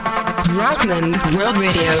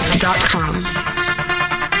RocklandWorldRadio.com.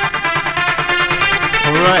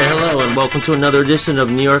 All right, hello, and welcome to another edition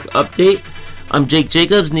of New York Update. I'm Jake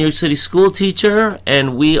Jacobs, New York City school teacher,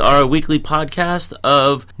 and we are a weekly podcast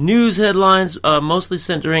of news headlines, mostly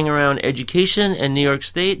centering around education and New York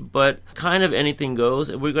State, but kind of anything goes.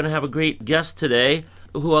 And we're going to have a great guest today,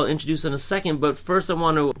 who I'll introduce in a second. But first, I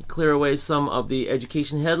want to clear away some of the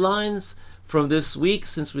education headlines from this week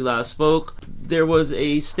since we last spoke. There was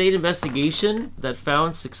a state investigation that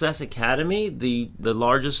found Success Academy, the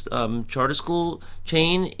largest charter school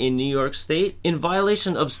chain in New York State, in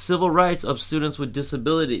violation of civil rights of students with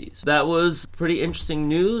disabilities. That was pretty interesting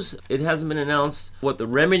news. It hasn't been announced what the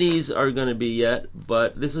remedies are going to be yet,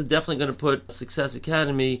 but this is definitely going to put Success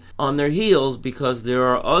Academy on their heels because there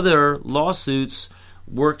are other lawsuits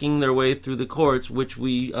working their way through the courts, which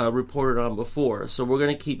we reported on before. So we're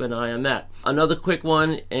going to keep an eye on that. Another quick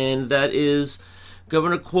one, and that is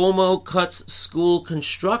Governor Cuomo cuts school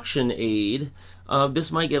construction aid.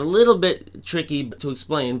 This might get a little bit tricky to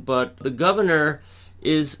explain, but the governor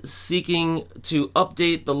is seeking to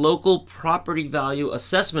update the local property value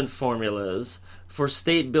assessment formulas for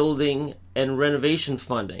state building and renovation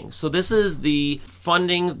funding. So this is the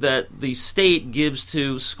funding that the state gives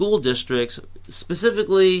to school districts,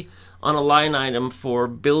 specifically on a line item for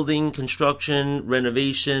building, construction,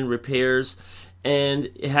 renovation, repairs, and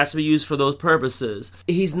it has to be used for those purposes.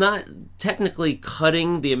 He's not technically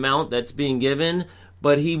cutting the amount that's being given,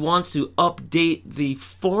 but he wants to update the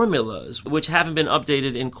formulas, which haven't been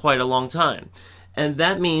updated in quite a long time. And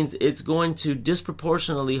that means it's going to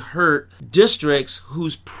disproportionately hurt districts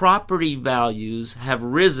whose property values have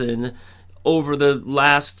risen over the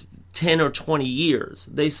last 10 or 20 years.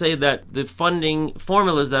 They say that the funding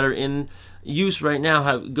formulas that are in use right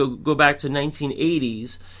now go back to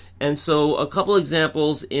 1980s. And so a couple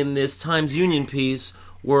examples in this Times Union piece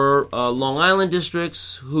were Long Island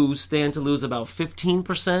districts who stand to lose about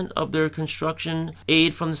 15% of their construction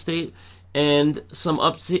aid from the state, and some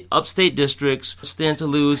upstate districts stand to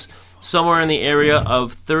lose somewhere in the area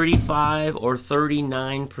of 35 or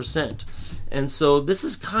 39%. And so this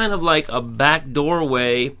is kind of like a back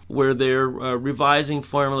doorway where they're revising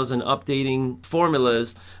formulas and updating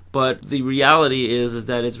formulas, but the reality is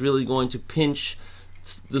that it's really going to pinch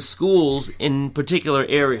the schools in particular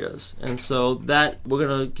areas. And so that we're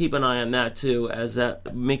going to keep an eye on that too, as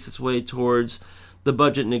that makes its way towards the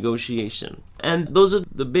budget negotiation. And those are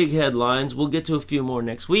the big headlines. We'll get to a few more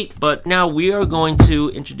next week. But now we are going to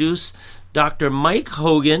introduce Dr. Mike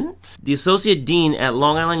Hogan, the Associate Dean at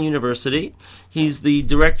Long Island University. He's the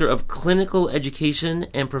Director of Clinical Education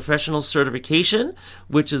and Professional Certification,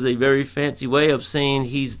 which is a very fancy way of saying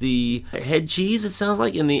he's the head cheese, it sounds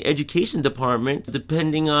like, in the education department,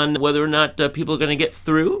 depending on whether or not people are going to get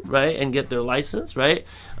through, right, and get their license, right?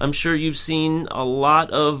 I'm sure you've seen a lot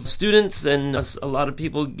of students and a lot of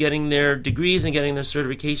people getting their degrees and getting their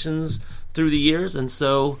certifications through the years. And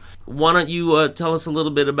so why don't you tell us a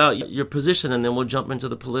little bit about your position, and then we'll jump into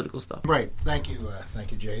the political stuff. Right. Thank you,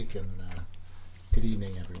 Jake, and good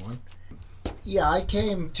evening, everyone. Yeah, I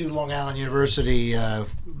came to Long Island University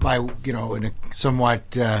by, in a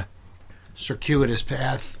somewhat circuitous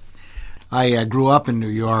path. I grew up in New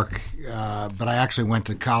York, but I actually went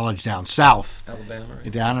to college down south. Alabama,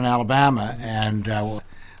 right? Down in Alabama, and a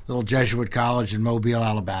little Jesuit college in Mobile,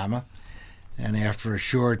 Alabama. And after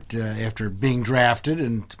being drafted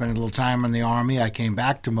and spending a little time in the Army, I went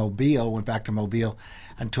back to Mobile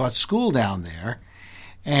and taught school down there,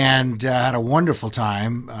 and had a wonderful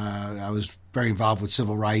time. I was very involved with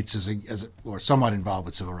civil rights, or somewhat involved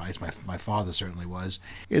with civil rights. My father certainly was,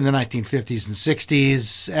 in the 1950s and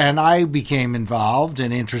 60s, and I became involved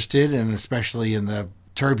and interested, and especially in the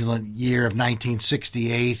turbulent year of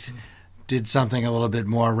 1968, did something a little bit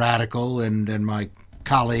more radical than my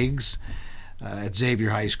colleagues at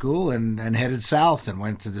Xavier High School, and headed south and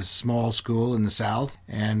went to this small school in the south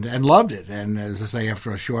and loved it. And as I say,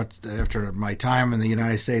 after my time in the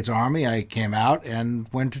United States Army, I came out and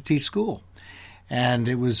went to teach school. And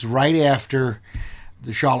it was right after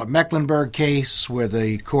the Charlotte Mecklenburg case where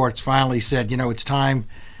the courts finally said, it's time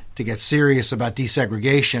to get serious about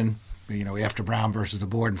desegregation. After Brown versus the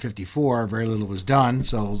board in 1954, very little was done,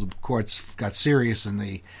 so the courts got serious in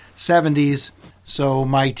the 1970s. So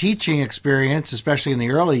my teaching experience, especially in the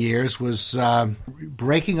early years, was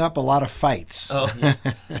breaking up a lot of fights. Oh, yeah.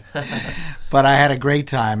 But I had a great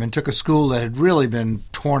time and took a school that had really been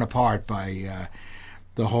torn apart by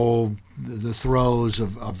the throes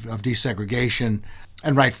of desegregation,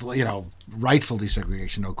 and rightful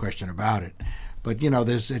desegregation, no question about it. But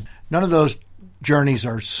none of those journeys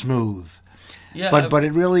are smooth. Yeah, but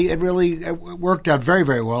it really worked out very,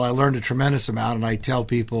 very well. I learned a tremendous amount, and I tell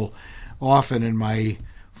people often in my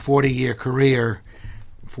 40-year career,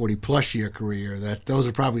 40-plus year career, that those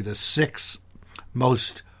are probably the 6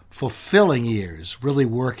 most fulfilling years, really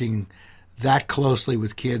working that closely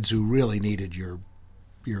with kids who really needed your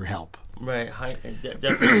help. Right,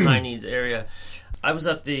 definitely high needs area. I was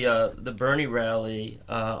at the Bernie rally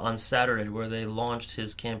on Saturday where they launched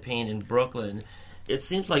his campaign in Brooklyn. It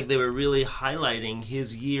seems like they were really highlighting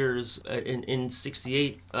his years in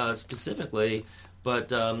 '68 specifically, but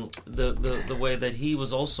the way that he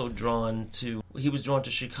was also drawn to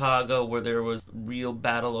Chicago, where there was real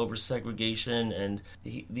battle over segregation, and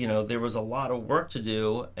there was a lot of work to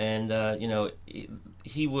do, and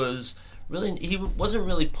he wasn't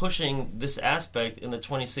really pushing this aspect in the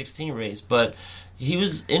 2016 race, but he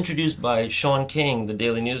was introduced by Sean King, the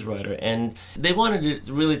Daily News writer, and they wanted it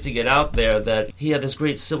really to get out there that he had this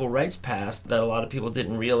great civil rights past that a lot of people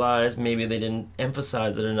didn't realize. Maybe they didn't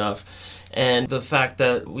emphasize it enough. And the fact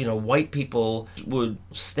that, white people would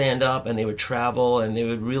stand up and they would travel and they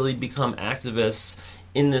would really become activists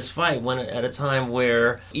in this fight, when at a time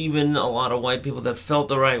where even a lot of white people that felt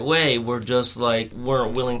the right way were just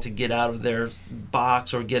weren't willing to get out of their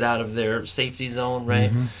box or get out of their safety zone, right?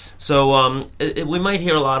 Mm-hmm. So we might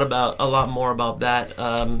hear a lot more about that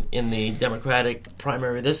in the Democratic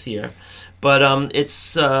primary this year. But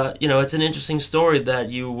it's an interesting story that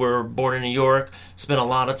you were born in New York, spent a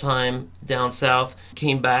lot of time down south,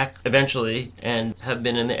 came back eventually, and have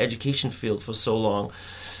been in the education field for so long.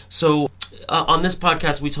 So on this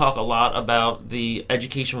podcast, we talk a lot about the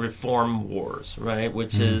education reform wars, right?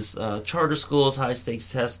 Which is charter schools,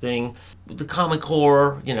 high-stakes testing, the Common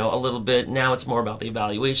Core, a little bit. Now it's more about the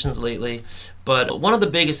evaluations lately. But one of the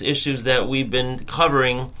biggest issues that we've been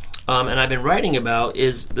covering and I've been writing about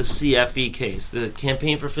is the CFE case, the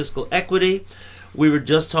Campaign for Fiscal Equity. We were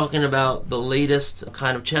just talking about the latest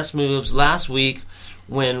kind of chess moves last week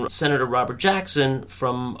when Senator Robert Jackson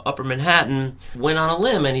from Upper Manhattan went on a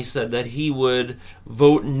limb and he said that he would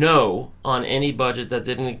vote no on any budget that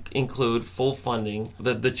didn't include full funding,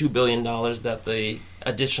 the $2 billion that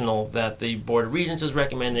the Board of Regents is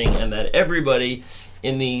recommending, and that everybody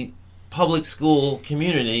in the public school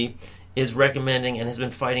community is recommending and has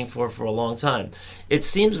been fighting for a long time. It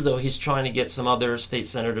seems as though he's trying to get some other state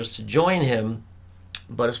senators to join him,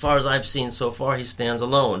 but as far as I've seen so far, he stands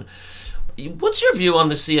alone. What's your view on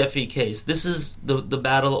the CFE case? This is the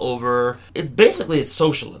battle over it. Basically, it's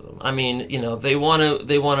socialism. I mean, they want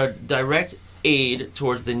to direct aid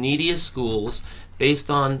towards the neediest schools based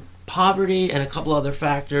on poverty and a couple other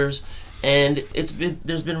factors. And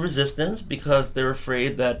there's been resistance because they're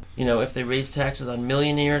afraid that if they raise taxes on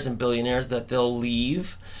millionaires and billionaires that they'll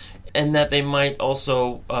leave, and that they might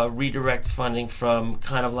also redirect funding from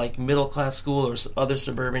kind of like middle class school or other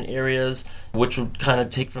suburban areas, which would kind of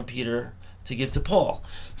take from Peter to give to Paul.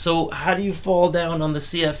 So how do you fall down on the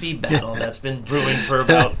CFE battle that's been brewing for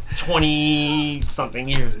about 20-something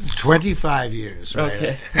years? 25 years, right?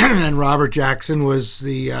 Okay. And Robert Jackson was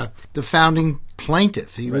the founding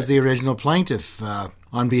plaintiff. He was the original plaintiff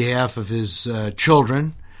on behalf of his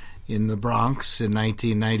children in the Bronx in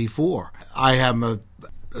 1994. I am a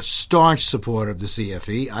staunch supporter of the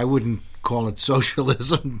CFE. I wouldn't call it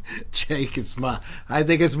socialism, Jake. I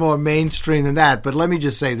think it's more mainstream than that. But let me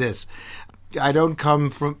just say this. I don't come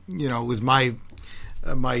from, with my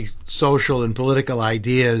social and political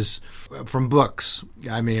ideas from books.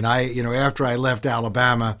 I mean, after I left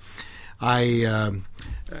Alabama, I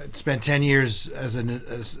spent 10 years as an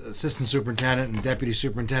assistant superintendent and deputy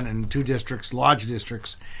superintendent in 2 districts, large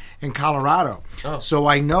districts, in Colorado. Oh. So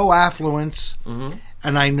I know affluence,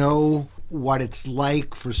 and I know what it's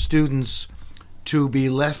like for students to be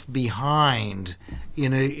left behind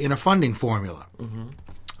in a funding formula.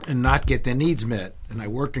 And not get their needs met. And I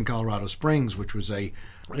worked in Colorado Springs, which was a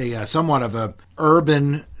somewhat of a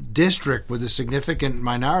urban district with a significant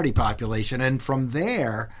minority population. And from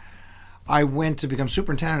there, I went to become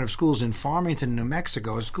superintendent of schools in Farmington, New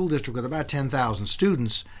Mexico, a school district with about 10,000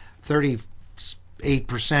 students, 38%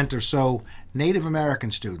 or so Native American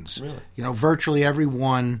students. Really? Virtually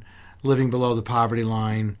everyone living below the poverty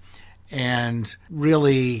line, and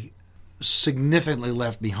really significantly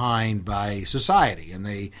left behind by society, and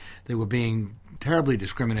they were being terribly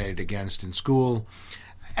discriminated against in school,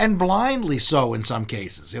 and blindly so in some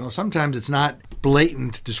cases. Sometimes it's not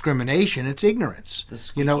blatant discrimination; it's ignorance.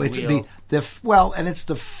 It's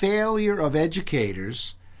the failure of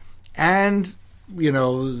educators and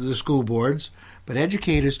the school boards, but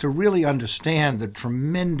educators to really understand the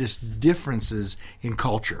tremendous differences in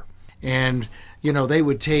culture And, they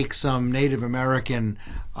would take some Native American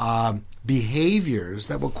behaviors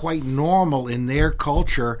that were quite normal in their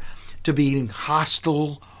culture to being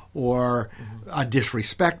hostile or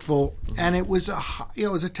disrespectful, and it was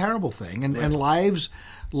a terrible thing, and lives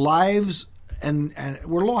and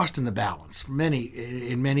were lost in the balance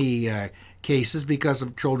in many cases because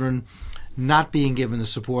of children not being given the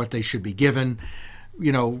support they should be given.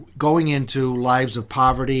 Going into lives of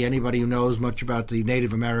poverty. Anybody who knows much about the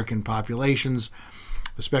Native American populations,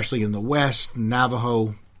 especially in the West,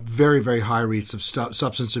 Navajo, very, very high rates of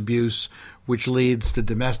substance abuse, which leads to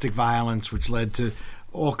domestic violence, which led to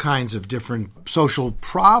all kinds of different social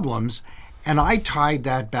problems. And I tied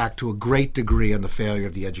that back to a great degree on the failure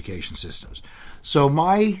of the education systems. So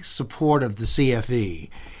my support of the CFE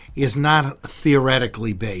is not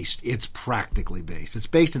theoretically based. It's practically based. It's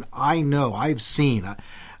based in I've seen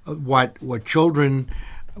what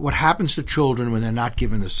happens to children when they're not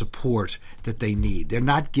given the support that they need. They're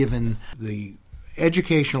not given the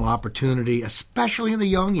educational opportunity, especially in the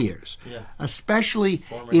young years, especially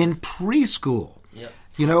in preschool,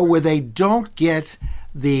 where they don't get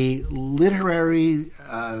the literary,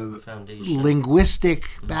 linguistic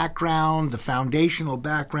background, the foundational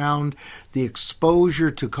background, the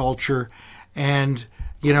exposure to culture, and,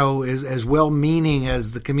 as well-meaning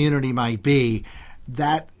as the community might be,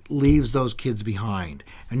 that leaves those kids behind.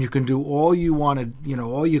 And you can do all you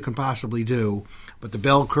all you can possibly do, but the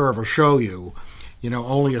bell curve will show you,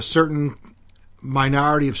 only a certain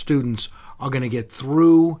minority of students are going to get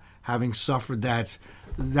through having suffered that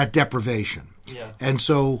deprivation. Yeah. And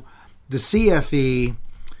so the CFE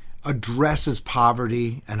addresses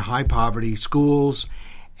poverty and high poverty schools,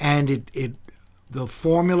 and the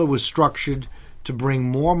formula was structured to bring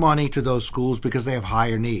more money to those schools because they have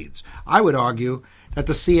higher needs. I would argue that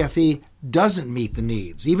the CFE doesn't meet the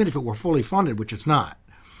needs, even if it were fully funded, which it's not.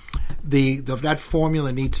 That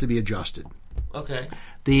formula needs to be adjusted. Okay.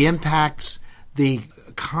 The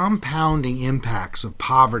compounding impacts of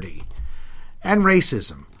poverty and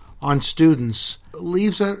racism on students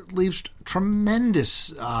leaves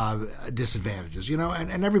tremendous disadvantages.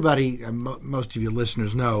 And everybody, most of your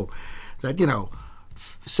listeners know that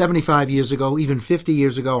 75 years ago, even 50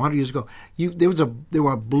 years ago, 100 years ago, there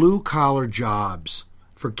were blue collar jobs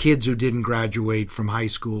for kids who didn't graduate from high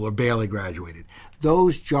school or barely graduated.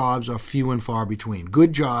 Those jobs are few and far between.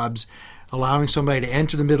 Good jobs, allowing somebody to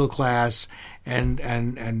enter the middle class and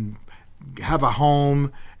have a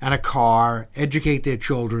home and a car, educate their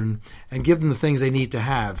children, and give them the things they need to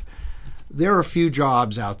have. There are a few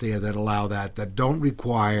jobs out there that allow that don't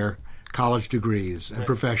require college degrees and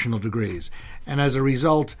professional degrees. And as a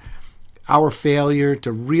result, our failure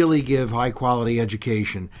to really give high-quality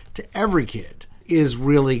education to every kid is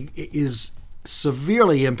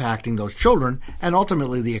severely impacting those children and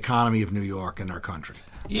ultimately the economy of New York and our country.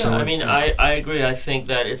 Yeah, so I agree. I think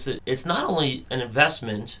that it's not only an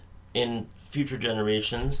investment in future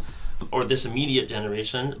generations or this immediate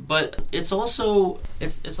generation, but it's also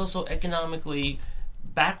economically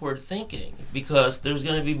backward thinking, because there's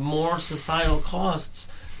going to be more societal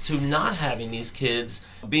costs to not having these kids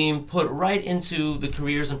being put right into the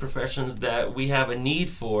careers and professions that we have a need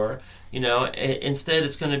for. Instead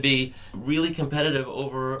it's going to be really competitive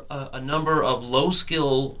over a number of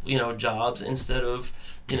low-skill, jobs instead of,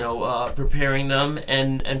 preparing them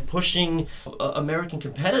and pushing American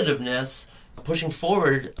competitiveness, pushing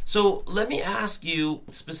forward. So let me ask you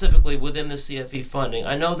specifically within the CFE funding.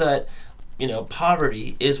 I know that,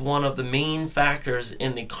 poverty is one of the main factors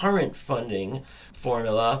in the current funding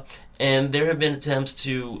formula, and there have been attempts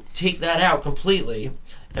to take that out completely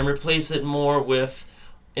and replace it more with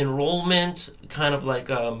enrollment, kind of like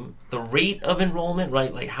the rate of enrollment,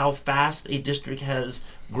 right? Like how fast a district has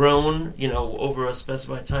grown, over a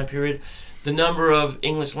specified time period. The number of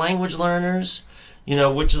English language learners,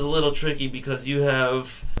 which is a little tricky because you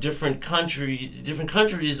have different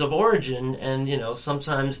countries of origin, and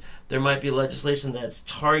sometimes there might be legislation that's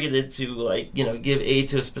targeted to give aid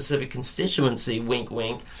to a specific constituency, wink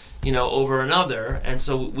wink, over another, and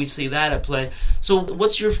so we see that at play. So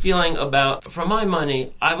what's your feeling about, for my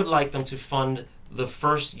money, I would like them to fund the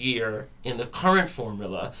first year in the current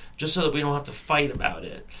formula, just so that we don't have to fight about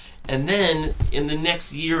it. And then in the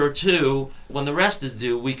next year or two, when the rest is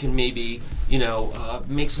due, we can maybe,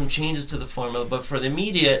 make some changes to the formula. But for the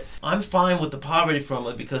immediate, I'm fine with the poverty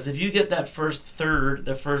formula, because if you get that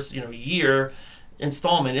first year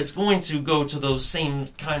installment, it's going to go to those same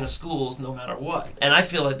kind of schools no matter what. And I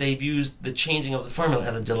feel like they've used the changing of the formula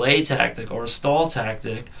as a delay tactic or a stall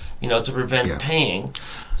tactic, to prevent paying.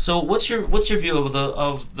 So what's your view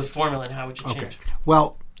of the formula and how it should change?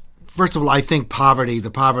 Well, first of all, I think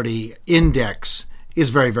the poverty index is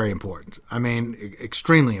very, very important. I mean,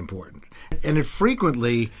 extremely important. And it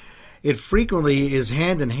frequently is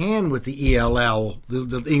hand in hand with the ELL,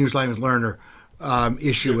 the English Language Learner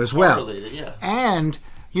issue as well. Yeah. And,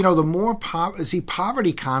 the more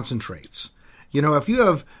poverty concentrates. If you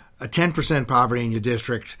have a 10% poverty in your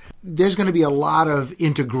district, there's going to be a lot of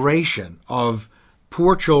integration of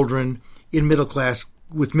poor children with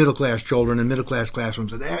middle-class children in middle-class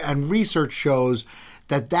classrooms. And research shows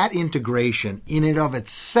that integration in and of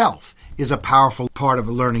itself is a powerful part of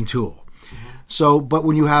a learning tool. So, but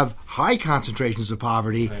when you have high concentrations of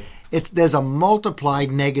poverty, right, there's a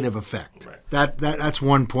multiplied negative effect. Right. That's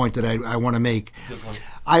one point that I want to make. Good point.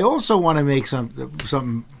 I also want to make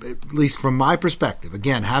some, at least from my perspective,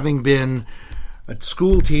 again, having been a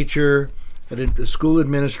school teacher, a school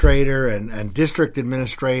administrator, and district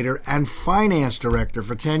administrator, and finance director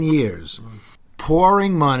for 10 years,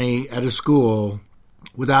 pouring money at a school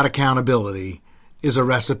without accountability is a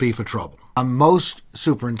recipe for trouble. Most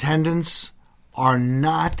superintendents are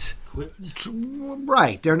not equipped.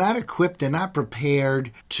 Right. They're not equipped. They're not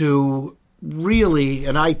prepared to really,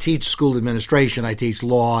 and I teach school administration, I teach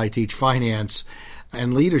law, I teach finance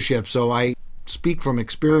and leadership, so I speak from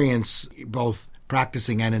experience both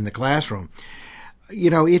practicing and in the classroom.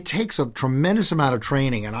 It takes a tremendous amount of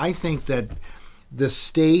training, and I think that the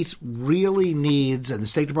state really needs, and the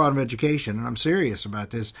State Department of Education, and I'm serious about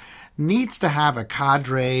this, needs to have a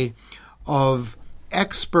cadre of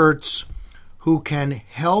experts who can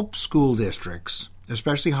help school districts,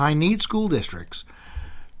 especially high-need school districts,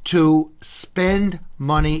 to spend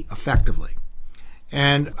money effectively.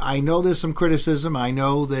 And I know there's some criticism. I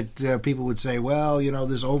know that people would say, well,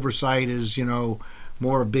 this oversight is,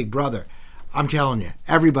 more a big brother. I'm telling you,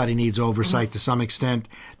 everybody needs oversight to some extent.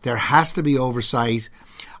 There has to be oversight.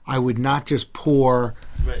 I would not just pour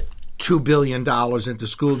 $2 billion into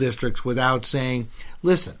school districts without saying,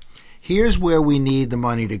 listen, here's where we need the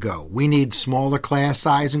money to go. We need smaller class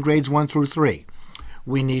size in grades 1 through 3.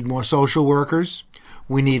 We need more social workers.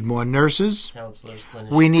 We need more nurses. Counselors, clinicians.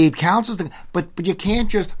 We need counselors. But you can't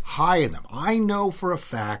just hire them. I know for a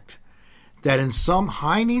fact that in some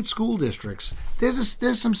high-need school districts,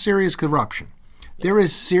 there's some serious corruption. There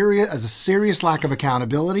is a serious lack of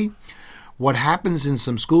accountability. What happens in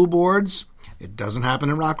some school boards, it doesn't happen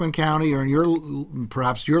in Rockland County or in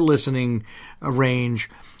perhaps your listening range,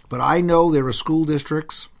 but I know there are school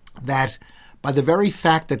districts that, by the very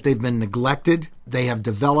fact that they've been neglected, they have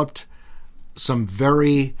developed some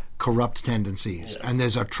very corrupt tendencies. Yes. And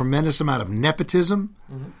there's a tremendous amount of nepotism.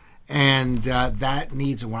 Mm-hmm. And that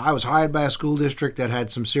needs, when I was hired by a school district that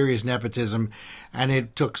had some serious nepotism, and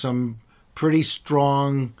it took some pretty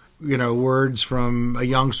strong, words from a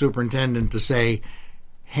young superintendent to say,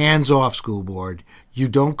 hands off, school board. You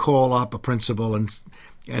don't call up a principal and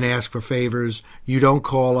ask for favors. You don't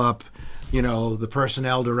call up, the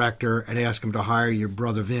personnel director and ask him to hire your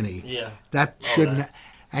brother Vinny. Yeah. That shouldn't,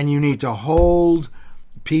 and you need to hold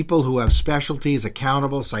people who have specialties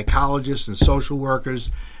accountable, psychologists and social workers,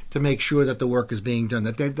 to make sure that the work is being done,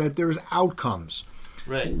 that there's outcomes.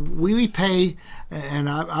 Right. We pay, and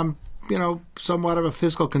I'm somewhat of a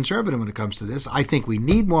fiscal conservative when it comes to this. I think we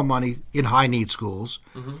need more money in high-need schools.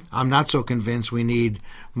 Mm-hmm. I'm not so convinced we need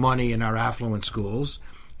money in our affluent schools.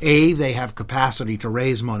 A, they have capacity to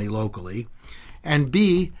raise money locally. And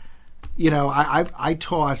B, I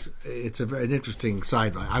taught, it's an interesting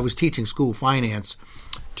sideline. I was teaching school finance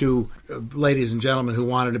to ladies and gentlemen who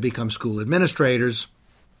wanted to become school administrators,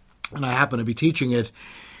 and I happened to be teaching it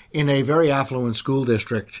in a very affluent school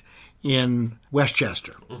district in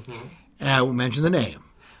Westchester. Mm-hmm. And I won't mention the name.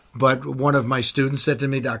 But one of my students said to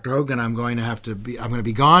me, Dr. Hogan, I'm going to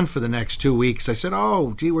be gone for the next 2 weeks. I said,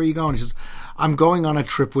 oh, gee, where are you going? He says, I'm going on a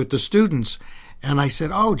trip with the students. And I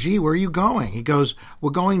said, oh, gee, where are you going? He goes,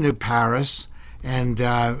 we're going to Paris and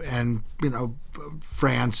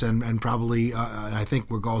France and probably I think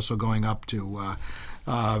we're also going up to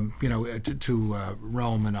Rome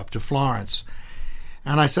and up to Florence.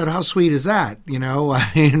 And I said, how sweet is that? We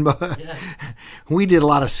did a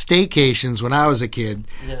lot of staycations when I was a kid,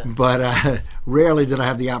 but rarely did I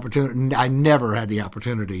have the opportunity. I never had the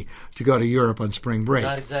opportunity to go to Europe on spring break.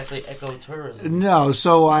 Not exactly ecotourism. No,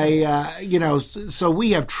 so so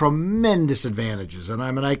we have tremendous advantages. And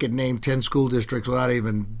I could name 10 school districts without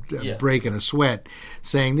even breaking a sweat,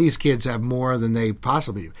 saying these kids have more than they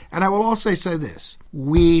possibly do. And I will also say this,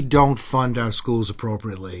 we don't fund our schools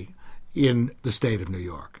appropriately in the state of New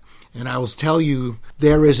York. And I will tell you,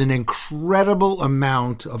 there is an incredible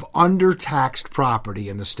amount of undertaxed property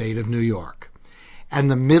in the state of New York.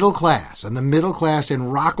 And the middle class in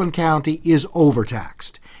Rockland County is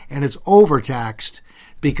overtaxed. and it's overtaxed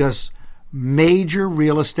because major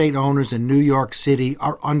real estate owners in New York City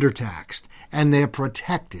are undertaxed, and they're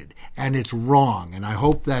protected, and it's wrong. And I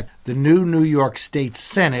hope that the new New York State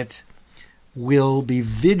Senate will be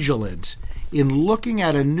vigilant in looking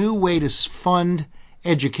at a new way to fund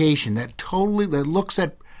education that looks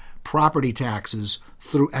at property taxes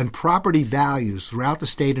and property values throughout the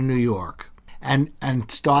state of New York and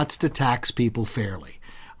starts to tax people fairly.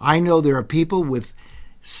 I know there are people with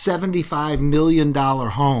 $75 million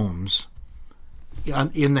homes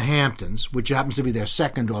in the Hamptons, which happens to be their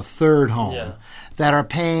second or third home, that are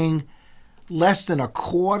paying less than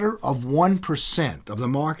 1/4% of the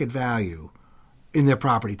market value in their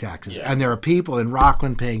property taxes. And there are people in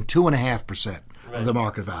Rockland paying 2.5% of the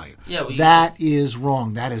market value. That is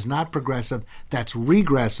wrong. That is not progressive. That's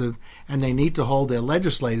regressive, and they need to hold their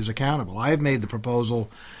legislators accountable. I have made the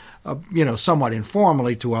proposal, somewhat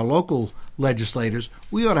informally to our local legislators.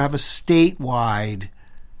 We ought to have a statewide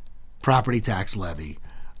property tax levy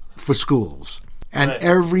for schools, and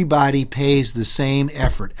everybody pays the same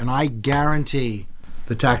effort, and I guarantee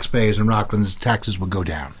the taxpayers in Rockland's taxes will go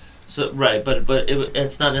down. So but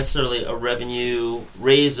it's not necessarily a revenue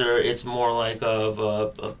raiser. It's more like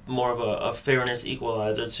more of a fairness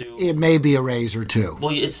equalizer too. It may be a raiser too.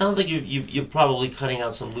 Well, it sounds like you're probably cutting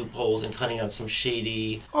out some loopholes and cutting out some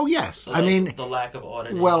shady. Oh yes, the lack of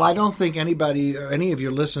auditing. Well, I don't think any of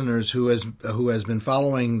your listeners who has been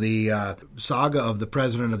following the saga of the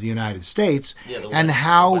President of the United States and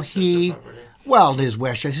how he. Well, his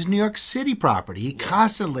New York City property. He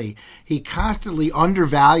constantly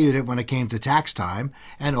undervalued it when it came to tax time,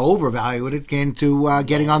 and overvalued it when it came to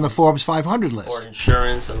getting on the Forbes 500 list. Or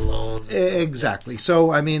insurance and loans. Exactly.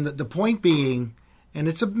 So, I mean, the point being, and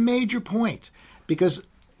it's a major point, because,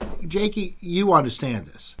 Jakey, you understand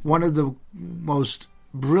this. One of the most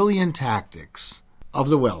brilliant tactics of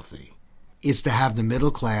the wealthy is to have the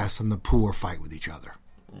middle class and the poor fight with each other.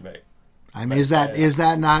 Right. I mean, is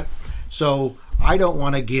that not... So I don't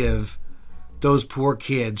want to give those poor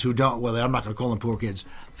kids who don't, well, I'm not going to call them poor kids,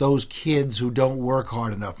 those kids who don't work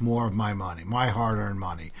hard enough more of my money, my hard-earned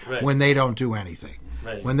money, when they don't do anything,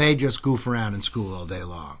 when they just goof around in school all day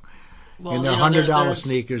long. Well, in their $100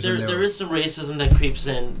 sneakers. There is some racism that creeps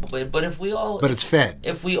in, but if we all... But it's fed.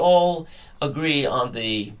 If we all agree on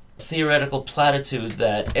the theoretical platitude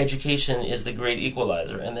that education is the great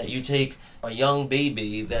equalizer, and that you take a young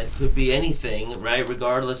baby that could be anything, right,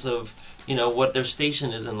 regardless of what their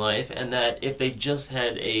station is in life, and that if they just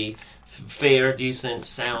had a fair, decent,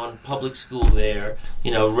 sound public school there,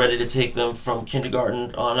 ready to take them from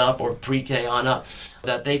kindergarten on up or pre-K on up,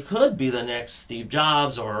 that they could be the next Steve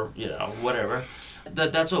Jobs or whatever.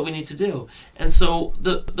 That's what we need to do. And so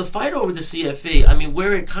the fight over the CFE, I mean,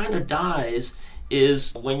 where it kind of dies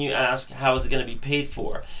is when you ask how is it going to be paid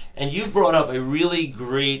for. And you brought up a really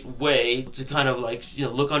great way to kind of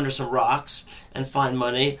look under some rocks and find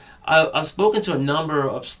money. I've spoken to a number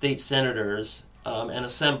of state senators and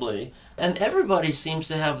assembly, and everybody seems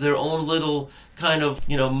to have their own little kind of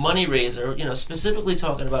money raiser, specifically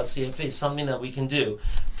talking about CFA, something that we can do.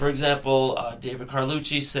 For example, David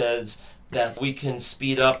Carlucci says that we can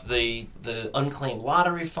speed up the unclaimed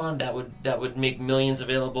lottery fund that would make millions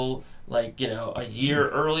available a year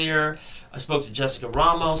earlier. I spoke to Jessica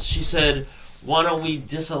Ramos. She said, why don't we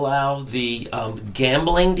disallow the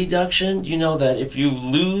gambling deduction? You know that if you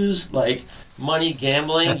lose money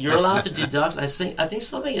gambling, you're allowed to deduct. I think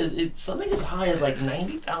something as high as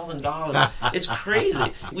 $90,000. It's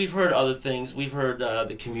crazy. We've heard other things. We've heard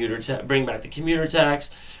the bring back the commuter tax.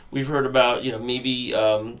 We've heard about maybe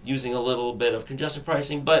using a little bit of congestion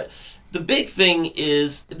pricing, but the big thing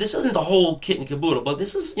is, this isn't the whole kit and caboodle, but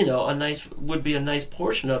this is, would be a nice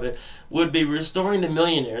portion of it, would be restoring the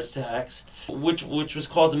millionaire's tax, which was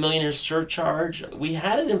called the millionaire's surcharge. We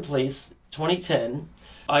had it in place 2010.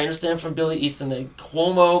 I understand from Billy Easton that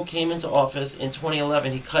Cuomo came into office in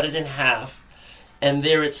 2011. He cut it in half, and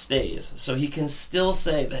there it stays. So he can still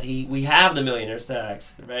say that we have the millionaire's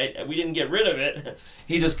tax, right? We didn't get rid of it.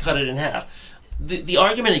 He just cut it in half. The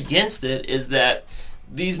argument against it is that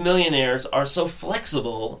these millionaires are so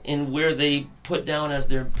flexible in where they put down as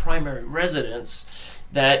their primary residence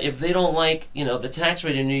that if they don't like, the tax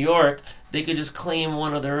rate in New York, they could just claim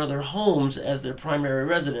one of their other homes as their primary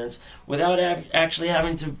residence without actually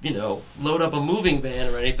having to, load up a moving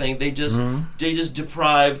van or anything. They just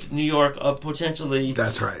deprived New York of potentially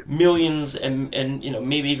millions and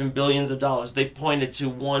maybe even billions of dollars. They pointed to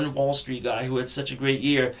one Wall Street guy who had such a great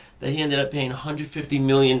year that he ended up paying $150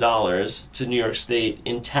 million to New York State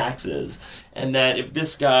in taxes, and that if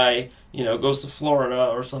this guy goes to Florida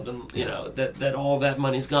or something, that all that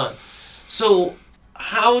money's gone. So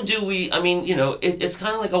how do we? I mean, it's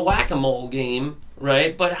kind of like a whack-a-mole game,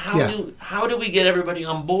 right? But how do we get everybody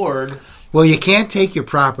on board? Well, you can't take your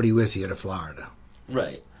property with you to Florida.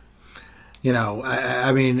 Right.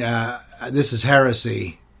 I mean, this is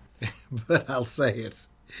heresy, but I'll say it.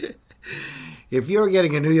 If you're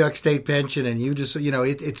getting a New York State pension and you just,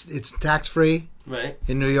 it's tax-free right.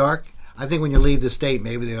 in New York, I think when you leave the state,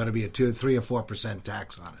 maybe there ought to be a 2, 3, or 4%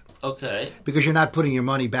 tax on it. Okay. Because you're not putting your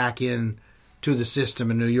money back in to the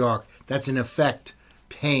system in New York. That's in effect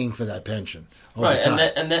paying for that pension. Right, time.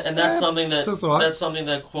 and that's something that that's something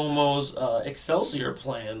that Cuomo's Excelsior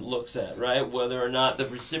plan looks at, right? Whether or not the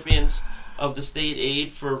recipients of the state aid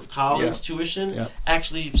for college tuition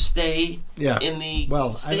actually stay in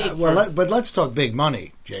the state. But let's talk big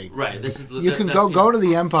money, Jake. Right. You can go to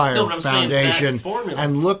the Empire Foundation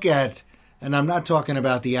and look at, and I'm not talking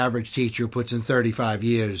about the average teacher who puts in 35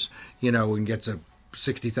 years, and gets a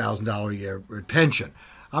 $60,000 a year pension.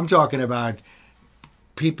 I'm talking about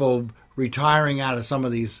people retiring out of some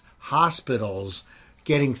of these hospitals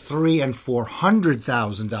getting $300,000 and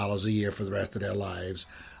 $400,000 a year for the rest of their lives.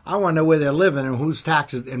 I want to know where they're living and whose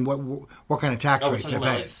taxes and what kind of tax rates they're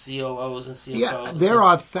paying. Like COOs and CFOs. Yeah, there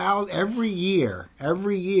are every year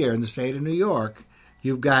in the state of New York,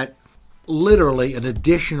 you've got literally an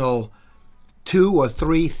additional 2,000 or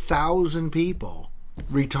 3,000 people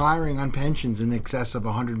retiring on pensions in excess of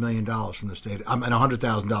 $100 million from the state, and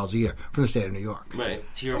 $100,000 a year from the state of New York. Right,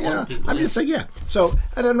 tier one people. I'm just saying, So,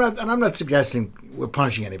 and I'm not suggesting we're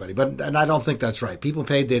punishing anybody, and I don't think that's right. People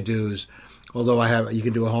paid their dues. Although you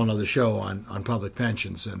can do a whole other show on public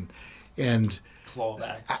pensions and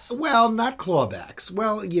clawbacks. Well, not clawbacks.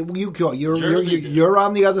 Well, you're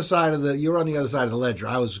on the other side of the ledger.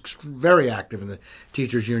 I was very active in the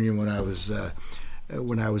teachers union when I was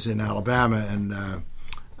in Alabama, and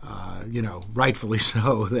rightfully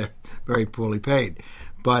so. They're very poorly paid,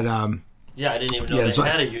 but. Yeah, I didn't even know they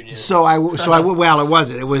had a union. Well, it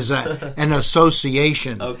wasn't. It was an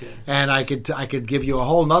association. Okay. And I could give you a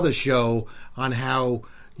whole nother show on how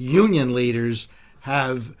union leaders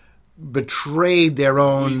have betrayed their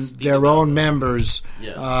own members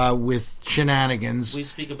with shenanigans. We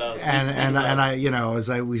speak about it.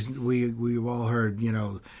 We've all heard,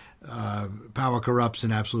 power corrupts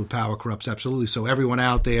and absolute power corrupts absolutely. So everyone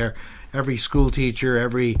out there, every school teacher,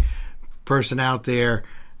 every person out there,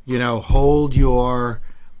 hold your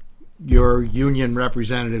union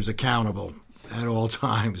representatives accountable at all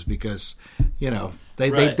times because,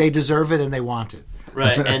 they deserve it and they want it.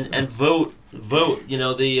 Right, and vote.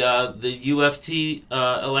 The UFT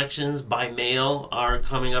elections by mail are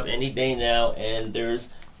coming up any day now, and there's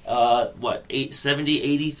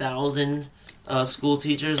 80,000 school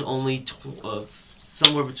teachers, only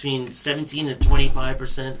somewhere between 17 and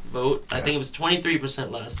 25% vote. I think it was 23%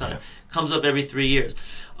 last time. Comes up every 3 years.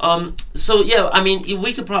 We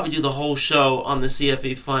could probably do the whole show on the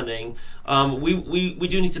CFE funding. We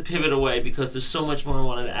do need to pivot away because there's so much more I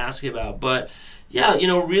wanted to ask you about. But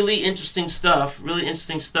really interesting stuff.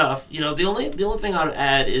 The only thing I would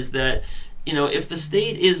add is that if the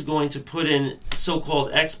state is going to put in so-called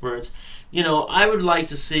experts, I would like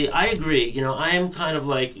to see, I agree, I am kind of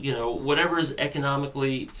like, whatever is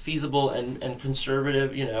economically feasible and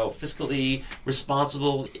conservative, fiscally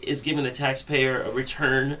responsible is giving the taxpayer a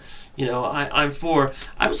return, I'm for.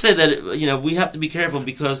 I would say that, we have to be careful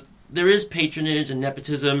because there is patronage and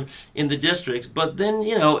nepotism in the districts, but then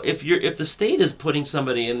if the state is putting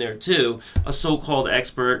somebody in there too, a so-called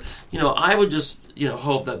expert, I would just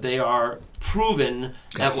hope that they are proven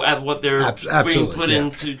at what they're being put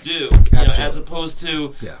in to do, as opposed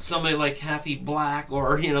to somebody like Kathy Black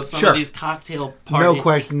or some of these cocktail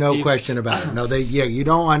parties. No question about it. No, you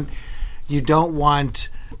don't want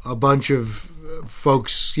a bunch of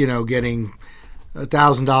folks getting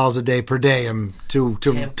 $1,000 a day per diem to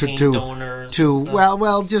donors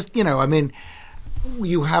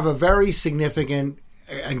you have a very significant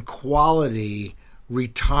and quality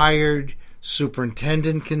retired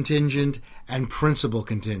superintendent contingent and principal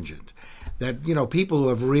contingent that people who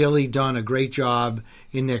have really done a great job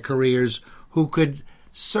in their careers who could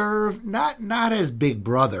serve not as big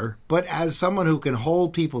brother but as someone who can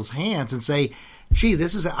hold people's hands and say, gee,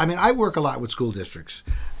 I work a lot with school districts.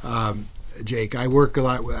 Jake, I work a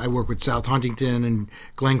lot. I work with South Huntington and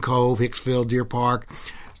Glen Cove, Hicksville, Deer Park,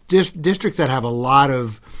 districts that have a lot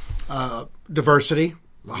of diversity,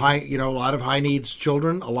 a lot of high needs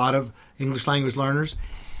children, a lot of English language learners,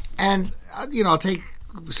 and I'll take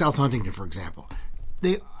South Huntington for example.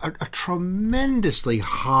 They are a tremendously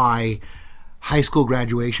high school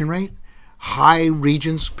graduation rate, high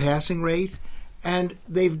Regents passing rate, and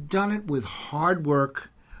they've done it with hard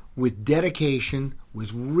work, with dedication,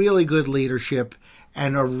 with really good leadership,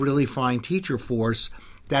 and a really fine teacher force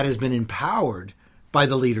that has been empowered by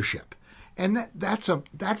the leadership. And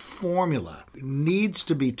that formula needs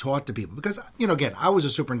to be taught to people. Because, again, I was a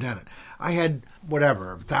superintendent. I had,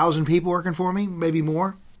 1,000 people working for me, maybe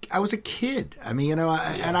more. I was a kid. I mean,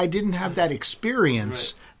 and I didn't have that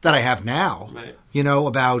experience that I have now,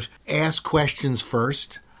 about ask questions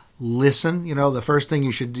first, listen. The first thing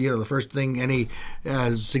you should, the first thing any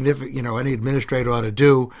any administrator ought to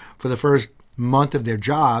do for the first month of their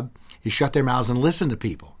job is shut their mouths and listen to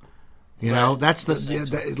people. That's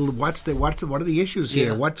what are the issues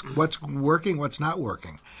here? What's working? What's not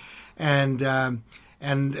working? And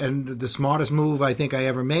the smartest move I think I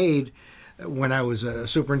ever made when I was a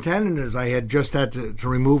superintendent is I had just had to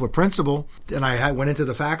remove a principal, and I went into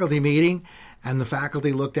the faculty meeting, and the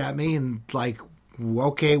faculty looked at me and like,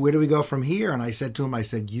 okay, where do we go from here? And I said to him,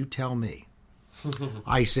 you tell me.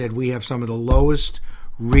 I said, we have some of the lowest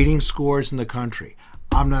reading scores in the country.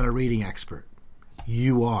 I'm not a reading expert.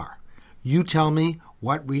 You are. You tell me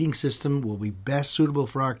what reading system will be best suitable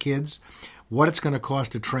for our kids, what it's going to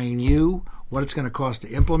cost to train you, what it's going to cost to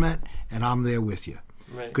implement, and I'm there with you.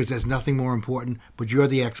 Because there's nothing more important, but you're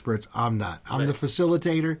the experts, I'm not. I'm the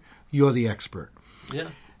facilitator, you're the expert. Yeah.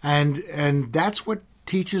 And that's what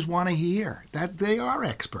teachers want to hear, that they are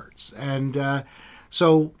experts. And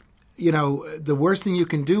so, the worst thing you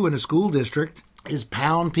can do in a school district is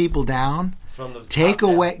pound people down, from the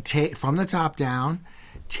top down,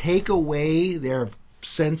 take away their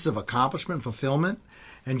sense of accomplishment, fulfillment,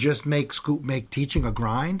 and just make teaching a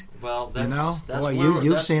grind. Well, that's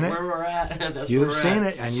you've seen it. Where we're at. You've seen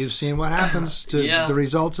it, and you've seen what happens to the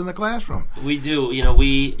results in the classroom. We do.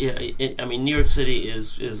 New York City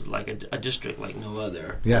is like a district like no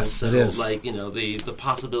other. Yes, it is. Like, the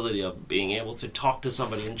possibility of being able to talk to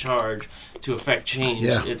somebody in charge to affect change,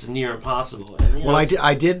 it's near impossible. And,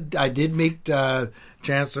 I did meet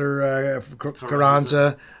Chancellor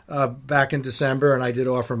Carranza back in December, and I did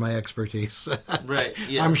offer my expertise. Right.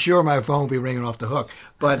 Yeah. I'm sure my phone will be ringing off the hook,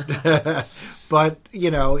 but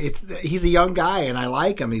he's a young guy, and I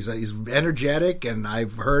like him. He's energetic, and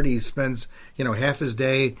I've heard he spends half his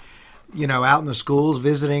day out in the schools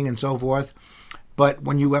visiting and so forth. But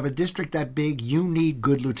when you have a district that big, you need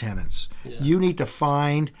good lieutenants. Yeah. You need to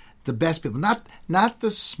find the best people, not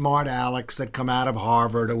the smart Alex that come out of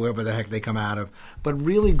Harvard or wherever the heck they come out of, but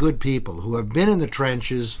really good people who have been in the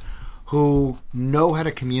trenches, who know how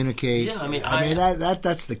to communicate. Yeah,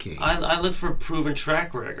 that's the key. I look for a proven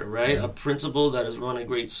track record, right? Yeah. A principal that has run a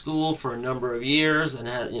great school for a number of years and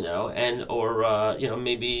had,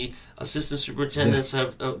 maybe assistant superintendents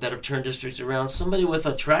that have turned districts around. Somebody with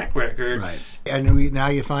a track record, right? And now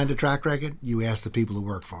you find a track record, you ask the people who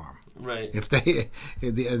work for them. Right. If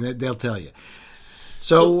they'll tell you.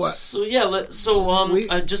 Just in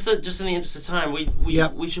the interest of time,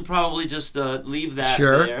 we should probably just leave that.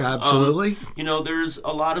 Sure, there. Absolutely. There's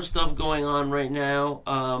a lot of stuff going on right now.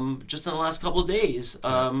 Just in the last couple of days,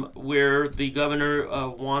 where the governor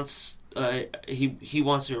wants. He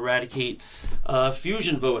wants to eradicate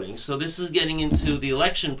fusion voting. So this is getting into the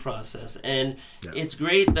election process, and it's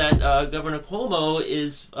great that Governor Cuomo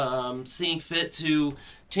is seeing fit to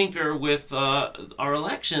tinker with our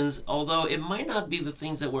elections, although it might not be the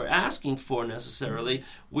things that we're asking for necessarily.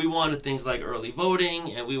 We wanted things like early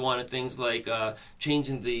voting, and we wanted things like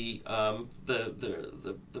changing the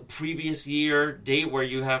previous year date where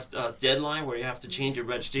you have deadline where you have to change your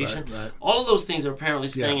registration. Right. All of those things are apparently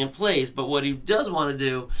staying in place. But what he does want to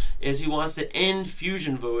do is he wants to end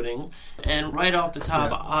fusion voting. And right off the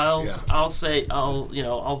top, I'll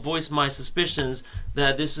voice my suspicions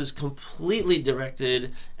that this is completely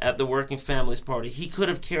directed at the Working Families Party. He could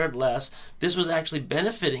have cared less. This was actually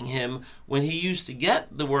benefiting him when he used to get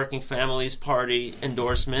the Working Families Party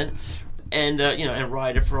endorsement and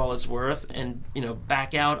ride it for all it's worth, and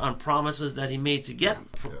back out on promises that he made to get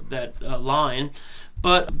that line.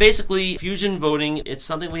 But basically, fusion voting, it's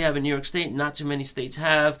something we have in New York State, not too many states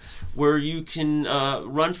have, where you can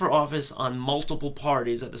run for office on multiple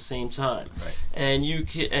parties at the same time. Right. And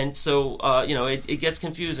it gets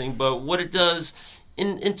confusing, but what it does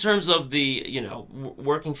in terms of the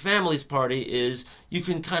Working Families Party is you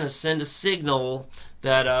can kind of send a signal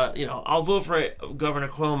that I'll vote for Governor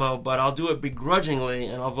Cuomo, but I'll do it begrudgingly,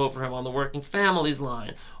 and I'll vote for him on the Working Families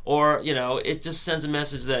line. Or it just sends a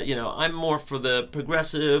message that I'm more for the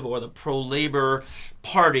progressive or the pro-labor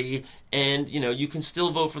party, and you can still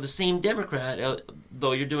vote for the same Democrat,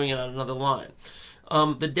 though you're doing it on another line.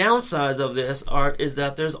 The downsides of this is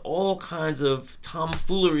that there's all kinds of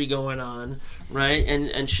tomfoolery going on, right?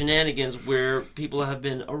 And shenanigans where people have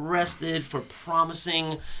been arrested for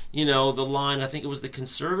promising, the line. I think it was the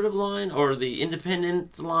conservative line or the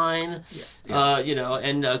independent line,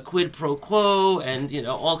 and quid pro quo, and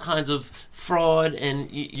all kinds of fraud, and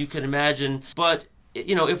you can imagine. But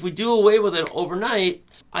if we do away with it overnight,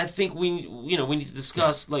 I think we need to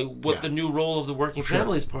discuss what the new role of the Working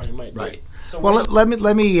Families Party might be. So let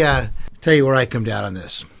me tell you where I come down on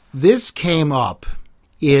this. This came up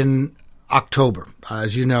in October.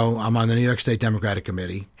 As you know, I'm on the New York State Democratic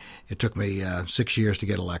Committee. It took me 6 years to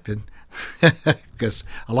get elected because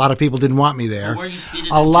a lot of people didn't want me there. Were you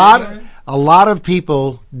seated a lot of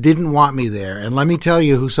people didn't want me there, and let me tell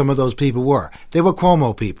you who some of those people were. They were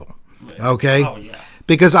Cuomo people. Okay? Oh, yeah.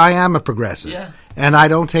 Because I am a progressive. Yeah. And I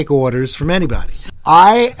don't take orders from anybody.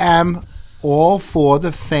 I am all for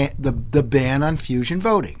the ban on fusion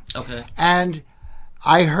voting. Okay. And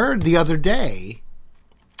I heard the other day,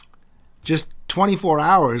 just 24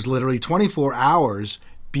 hours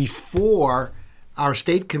before our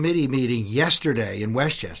state committee meeting yesterday in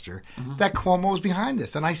Westchester, that Cuomo was behind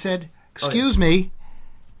this. And I said, excuse me,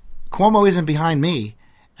 Cuomo isn't behind me.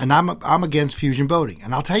 And I'm against fusion voting.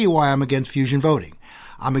 And I'll tell you why I'm against fusion voting.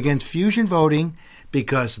 I'm against fusion voting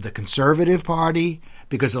because of the Conservative Party,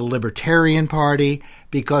 because of the Libertarian Party,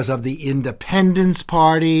 because of the Independence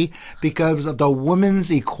Party, because of the Women's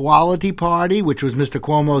Equality Party, which was Mr.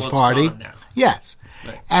 Cuomo's party. Gone now. Yes.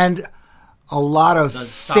 Right. And a lot of The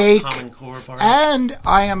fake. Stop Common Core Party. And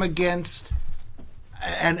I am against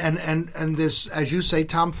and this, as you say,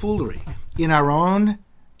 tomfoolery. In our own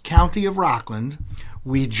county of Rockland,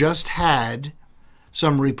 we just had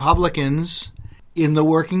some Republicans in the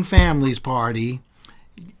Working Families Party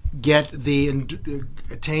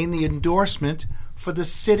attain the endorsement for the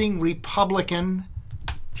sitting Republican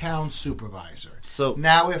town supervisor. So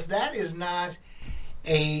now, if that is not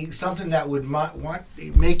something that would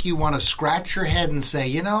make you want to scratch your head and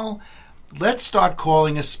say, let's start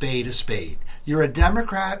calling a spade a spade. You're a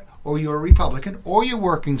Democrat or you're a Republican or you're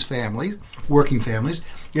working families.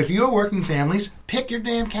 If you're working families, pick your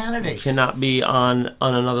damn candidates. Cannot be on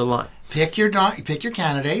another line. Pick your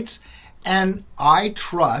candidates, and I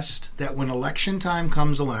trust that when election time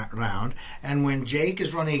comes around, and when Jake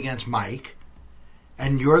is running against Mike,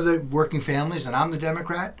 and you're the Working Families and I'm the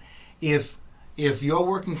Democrat, if your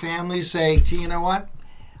Working Families say, gee, you know what,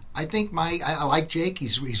 I think I like Jake.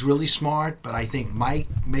 He's really smart, but I think Mike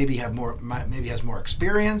maybe has more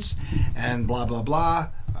experience, and blah blah blah.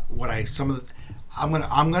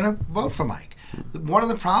 I'm gonna vote for Mike. One of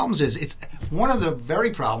the problems is one of the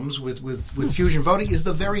very problems with fusion voting is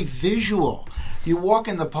the very visual. You walk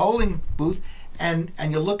in the polling booth and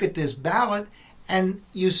you look at this ballot and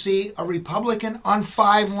you see a Republican on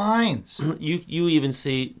 5 lines. You even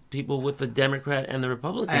see people with the Democrat and the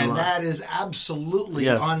Republican line. And that is absolutely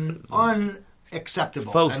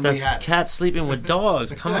unacceptable. Folks, and that's cats sleeping with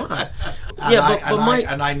dogs. Come on.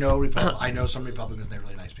 I know some Republicans, they're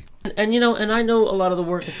really nice people. And I know a lot of the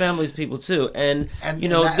Working Families people too, and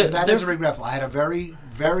that is regretful. I had a very,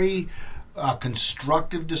 very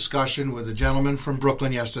constructive discussion with a gentleman from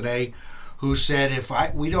Brooklyn yesterday, who said, "If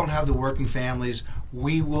we don't have the Working Families,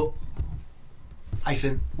 we will." I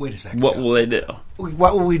said, "Wait a second. What will they do?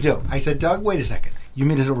 What will we do?" I said, "Doug, wait a second. You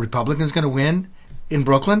mean a Republican's going to win in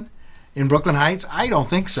Brooklyn, in Brooklyn Heights? I don't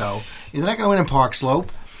think so. They're not going to win in Park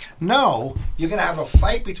Slope. No, you're going to have a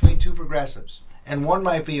fight between 2 progressives." And one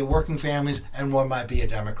might be a Working Families, and one might be a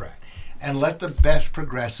Democrat, and let the best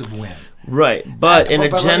progressive win. Right, but in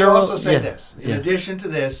general, let me also say this. In addition to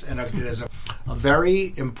this, and there's a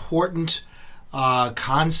very important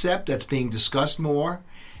concept that's being discussed more,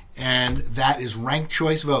 and that is ranked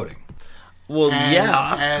choice voting. Well,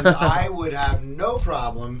 and I would have no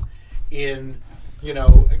problem in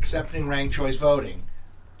accepting ranked choice voting.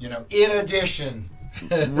 In addition.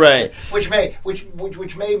 Right, which may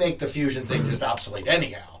make the fusion thing just obsolete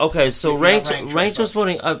anyhow. Okay, so ranked choice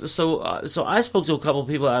voting. So I spoke to a couple of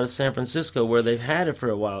people out of San Francisco where they've had it for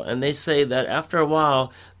a while, and they say that after a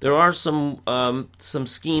while there are some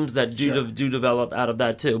schemes that do develop out of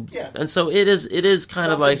that too. Yeah. And so it is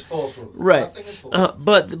kind Nothing's of like foolproof. Right. Nothing is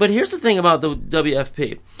foolproof. But here's the thing about the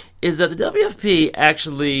WFP is that the WFP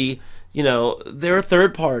actually. They're a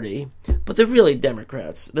third party, but they're really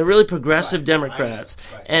Democrats. They're really progressive Democrats,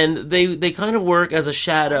 Right. and they kind of work as a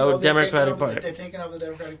shadow Democratic Party. They're taking over the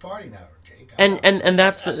Democratic Party now, Jake. And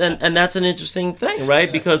that's an interesting thing, right?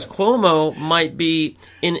 Because Cuomo might be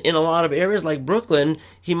in a lot of areas like Brooklyn,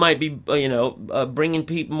 he might be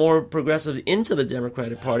bringing more progressives into the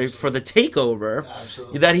Democratic Party for the takeover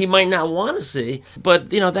that he might not want to see.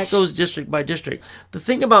 But that goes district by district. The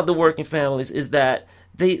thing about the working families is that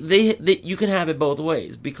they you can have it both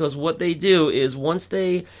ways, because what they do is once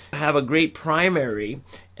they have a great primary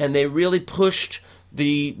and they really pushed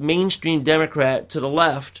the mainstream Democrat to the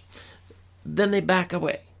left, then they back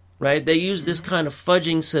away, right? They use this kind of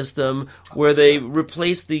fudging system where they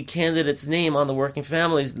replace the candidate's name on the working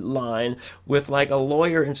families line with like a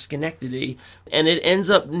lawyer in Schenectady, and it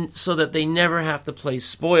ends up so that they never have to play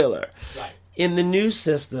spoiler. Right. In the new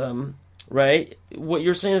system, right, what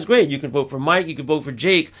you're saying is great. You can vote for Mike, you can vote for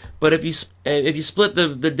Jake, but if you split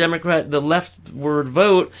the Democrat, the leftward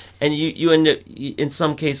vote, and you end up, in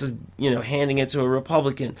some cases, handing it to a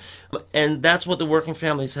Republican. And that's what the working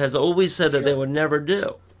families has always said that they would never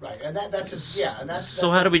do. Right, and that's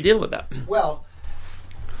so how do we deal with that? Well,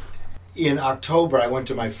 in October, I went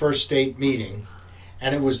to my first state meeting,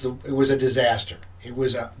 and it was a disaster. It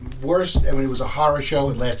was it was a horror show.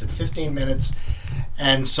 It lasted 15 minutes,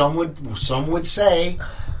 and some would say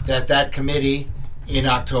that committee in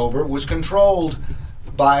October was controlled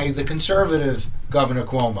by the conservative Governor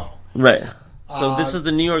Cuomo. Right. So this is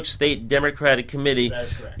the New York State Democratic Committee.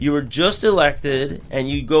 That's correct. You were just elected, and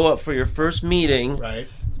you go up for your first meeting. Right.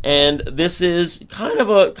 And this is kind of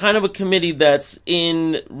a committee that's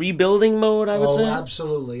in rebuilding mode, I would say. Oh,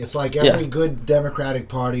 absolutely! It's like every good Democratic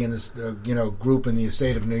Party in this, group in the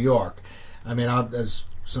state of New York. I mean, as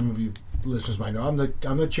some of you listeners might know, I'm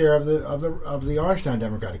the chair of the Orangetown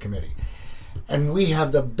Democratic Committee, and we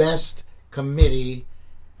have the best committee.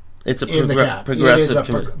 It's a progressive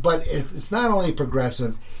committee. But it's not only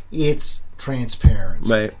progressive, it's transparent.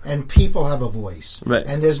 Right. And people have a voice. Right.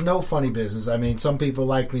 And there's no funny business. I mean, some people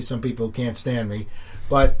like me, some people can't stand me.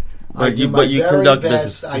 But I do my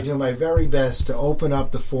very best to open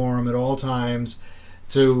up the forum at all times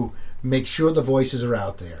to make sure the voices are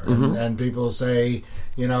out there. Mm-hmm. And people say,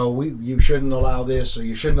 you shouldn't allow this, or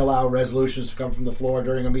you shouldn't allow resolutions to come from the floor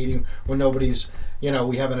during a meeting when nobody's, we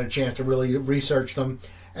haven't had a chance to really research them.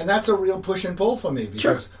 And that's a real push and pull for me,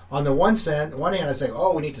 because on the one hand I say,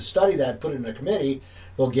 we need to study that, put it in a committee.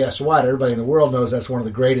 Well, guess what? Everybody in the world knows that's one of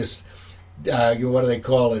the greatest, what do they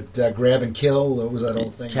call it, grab and kill? What was that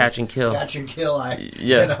old thing? Catch and kill. Catch and kill.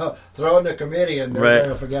 Throw in the committee and everybody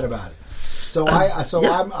will forget about it. So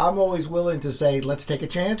I'm always willing to say, let's take a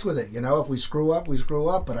chance with it. If we screw up, we screw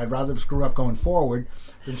up, but I'd rather screw up going forward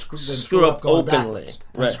than screw up going openly. Backwards.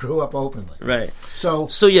 Right. Screw up openly. Right. So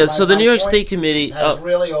the New York State Committee has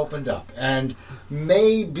really opened up, and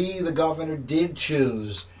maybe the governor did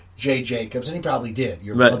choose Jay Jacobs, and he probably did.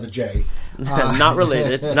 Your brother Jay, not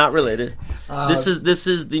related. This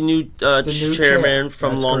is the new chairman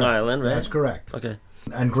from Long Island, right? That's correct. Okay.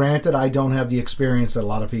 And granted, I don't have the experience that a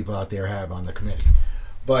lot of people out there have on the committee,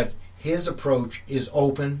 but his approach is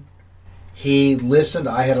open. He listened.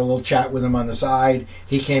 I had a little chat with him on the side.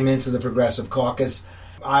 He came into the Progressive Caucus.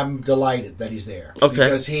 I'm delighted that he's there. Okay.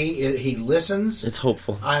 Because he listens. It's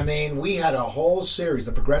hopeful. I mean, we had a whole series.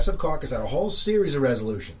 The Progressive Caucus had a whole series of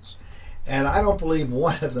resolutions. And I don't believe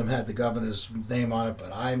one of them had the governor's name on it,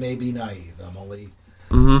 but I may be naive. I'm only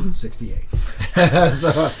 68.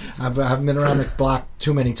 So I've been around the block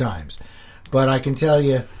too many times. But I can tell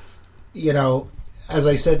you, as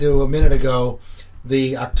I said to you a minute ago,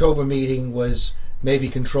 the October meeting was maybe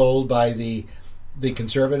controlled by the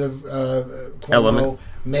conservative Cuomo, element.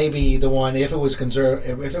 Maybe the one, if it was controlled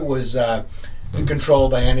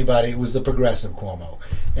by anybody, it was the progressive Cuomo.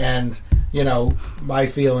 And my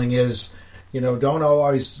feeling is, don't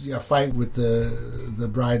always fight with the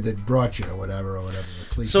bride that brought you, or whatever the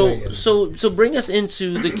cliche is. So bring us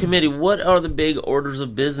into the committee. What are the big orders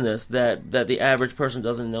of business that the average person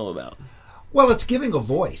doesn't know about? Well, it's giving a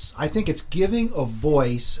voice. I think it's giving a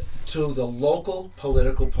voice to the local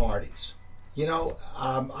political parties.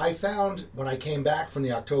 I found when I came back from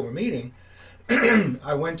the October meeting,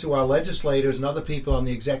 I went to our legislators and other people on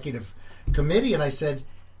the executive committee, and I said,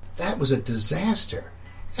 that was a disaster.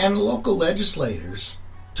 And local legislators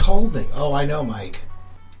told me, I know, Mike.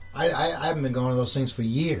 I haven't been going to those things for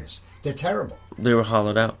years. They're terrible. They were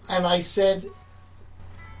hollowed out. And I said,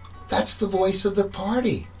 that's the voice of the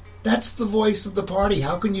party. That's the voice of the party.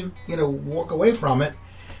 How can you, walk away from it?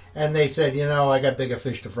 And they said, I got bigger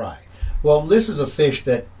fish to fry. Well, this is a fish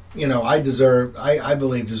that, I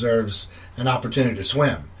believe deserves an opportunity to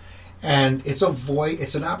swim. And it's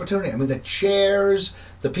it's an opportunity. I mean, the chairs,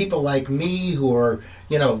 the people like me who are,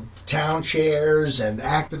 town chairs and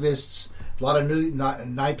activists, a lot of new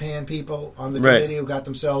NIPAN people on the committee who got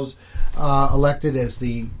themselves elected as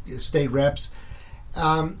the state reps.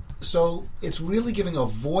 So it's really giving a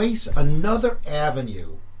voice, another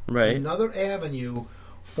avenue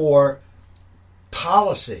for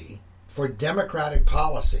policy, for democratic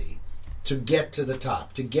policy, to get to the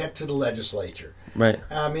top, to get to the legislature. Right.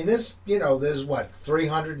 I mean, there's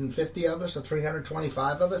 350 of us or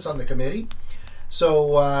 325 of us on the committee.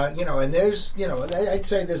 So, and there's, I'd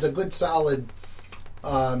say there's a good solid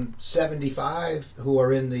 75 who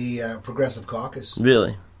are in the Progressive Caucus.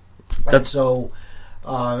 Really? And so,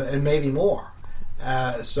 and maybe more.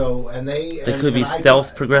 They could be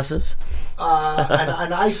stealth progressives?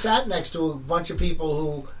 And I sat next to a bunch of people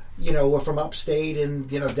who, were from upstate in,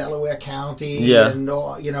 Delaware County, and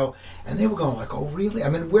they were going like, oh, really? I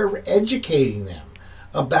mean, we're educating them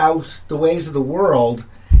about the ways of the world,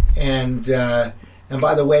 and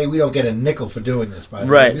by the way, we don't get a nickel for doing this, by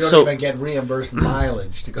the way. We don't even get reimbursed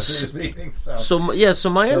mileage to go to this meeting. So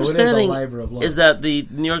my understanding is that the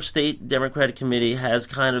New York State Democratic Committee has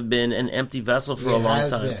kind of been an empty vessel for a long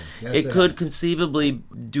time. Yes, it could conceivably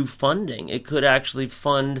do funding. It could actually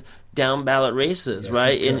fund down ballot races,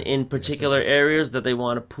 right? In particular areas that they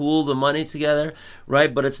want to pool the money together,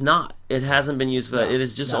 right? But it's not. It hasn't been used for that. It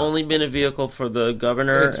has just only been a vehicle for the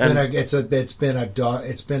governor. It's been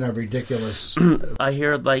a ridiculous. I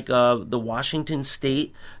hear like the Washington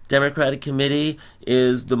State Democratic Committee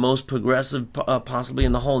is the most progressive possibly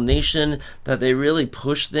in the whole nation, that they really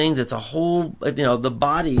push things. It's a whole, the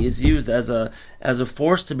body is used as a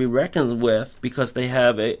force to be reckoned with, because they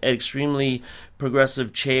have an extremely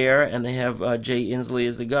progressive chair, and they have Jay Inslee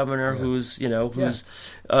as the governor, who's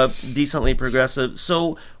decently progressive.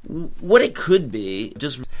 So what it could be,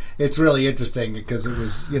 it's really interesting, because it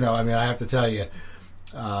was, I have to tell you,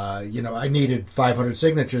 I needed 500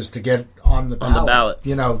 signatures to get on the ballot.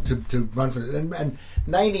 To run for it. And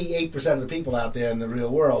 98% of the people out there in the real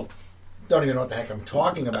world don't even know what the heck I'm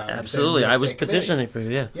talking about. Absolutely. I was petitioning for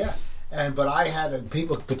you, Yeah. But I had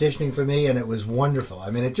people petitioning for me, and it was wonderful. I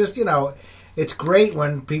mean, it just, it's great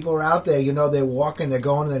when people are out there, they're walking, they're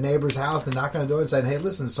going to their neighbor's house, they're knocking on the door and saying, hey,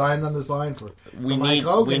 listen, sign on this line for Mike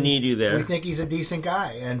Hogan. We need you there. We think he's a decent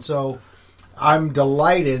guy. And so I'm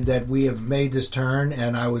delighted that we have made this turn,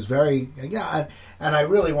 and I was and I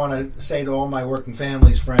really want to say to all my working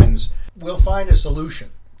families, friends, we'll find a solution.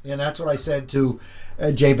 And that's what I said to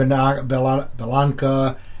Jay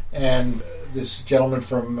Belanca and this gentleman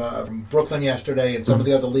from Brooklyn yesterday, and some of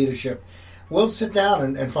the other leadership. We'll sit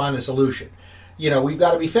down and find a solution. We've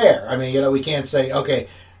got to be fair. I mean, we can't say, okay,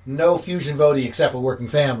 no fusion voting except for working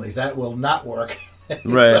families. That will not work.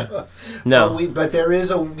 Right. No. But there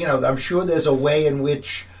is I'm sure there's a way in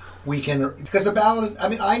which we can, because the ballot is,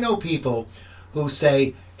 I know people who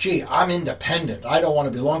say, gee, I'm independent. I don't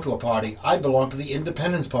want to belong to a party. I belong to the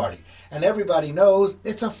Independence Party. And everybody knows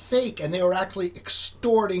it's a fake, and they were actually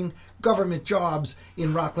extorting government jobs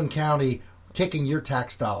in Rockland County, taking your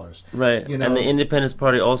tax dollars. Right. And the Independence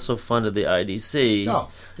Party also funded the IDC.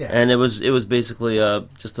 Oh, yeah. And it was basically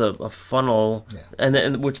just a funnel,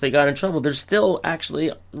 and which they got in trouble. There's still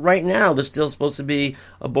actually, right now, there's still supposed to be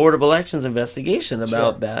a Board of Elections investigation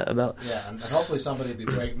about that. And hopefully somebody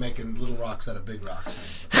will be making little rocks out of big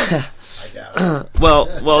rocks. I doubt it.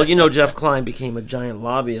 Well, Jeff Klein became a giant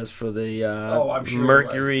lobbyist for the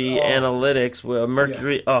Mercury Analytics. Well,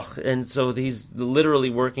 Mercury, and so he's literally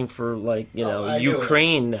working for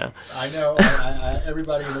Ukraine now. I know.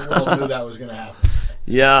 Everybody in the world knew that was going to happen.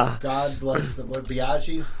 Yeah. God bless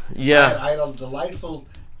Biaggi. Yeah. I had a delightful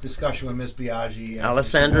discussion with Miss Biaggi.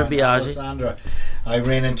 Alessandra Biaggi. Alessandra. I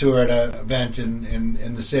ran into her at an event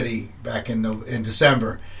in the city back in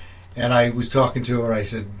December. And I was talking to her. I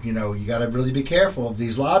said, you got to really be careful of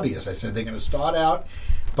these lobbyists. I said, they're going to start out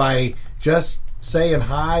by just saying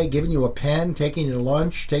hi, giving you a pen, taking you to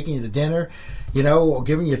lunch, taking you to dinner, or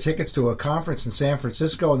giving you tickets to a conference in San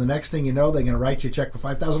Francisco. And the next thing you know, they're going to write you a check for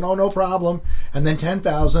 $5,000. Oh, no problem. And then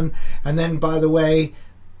 $10,000. And then, by the way,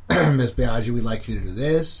 Ms. Biaggi, we'd like you to do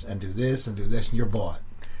this and do this and do this. And you're bought.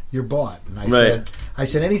 You're bought. And I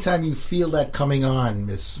said, anytime you feel that coming on,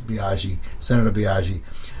 Ms. Biaggi, Senator Biaggi,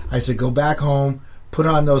 I said, go back home, put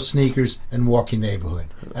on those sneakers, and walk your neighborhood.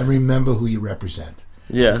 And remember who you represent.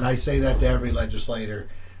 Yeah. And I say that to every legislator.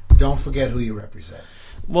 Don't forget who you represent.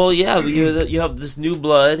 Well, yeah, you have this new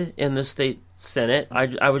blood in the state Senate.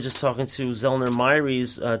 I was just talking to Zellner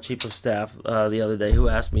Myries, chief of staff, the other day, who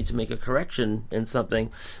asked me to make a correction in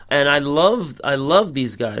something, and I love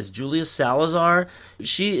these guys. Julia Salazar,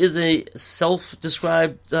 she is a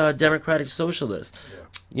self-described democratic socialist. Yeah.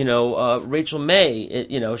 You know, Rachel May,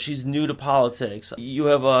 she's new to politics. You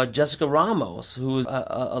have Jessica Ramos, who's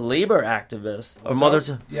a labor activist.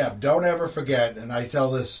 Don't ever forget, and I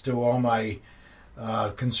tell this to all my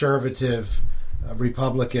conservative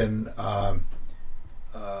Republican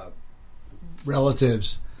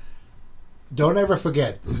relatives, don't ever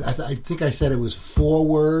forget, I think I said it was 4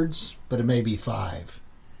 words, but it may be 5.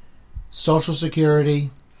 Social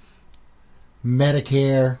Security,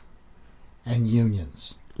 Medicare, and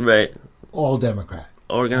unions. Right. All Democrat.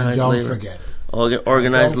 Organized don't labor. Forget it.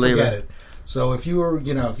 Organized labor. Don't forget it. So if you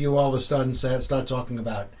all of a sudden start talking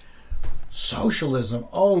about socialism,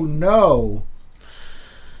 oh no,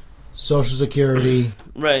 Social Security,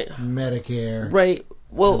 right, Medicare, right.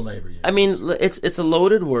 Well, labor unions. I mean, it's a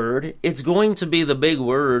loaded word. It's going to be the big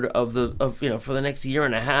word of for the next year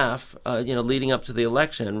and a half, leading up to the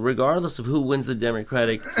election, regardless of who wins the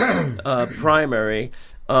Democratic primary.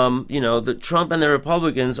 The Trump and the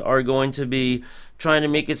Republicans are going to be trying to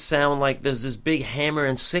make it sound like there's this big hammer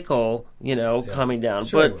and sickle, coming down.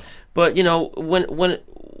 Sure. But when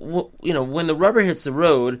the rubber hits the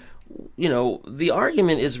road, the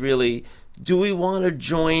argument is really, do we want to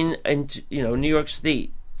join New York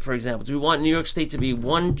State, for example? Do we want New York State to be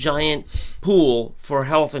one giant pool for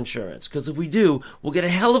health insurance? Because if we do, we'll get a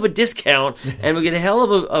hell of a discount, and we'll get a hell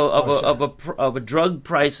of a drug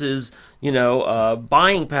prices,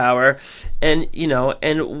 buying power, and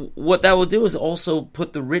what that will do is also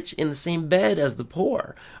put the rich in the same bed as the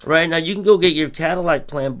poor. Right now, you can go get your Cadillac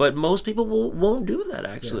plan, but most people won't do that.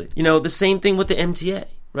 Actually, the same thing with the MTA.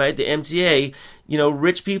 Right, the MTA,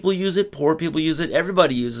 rich people use it, poor people use it,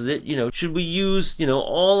 everybody uses it. Should we use,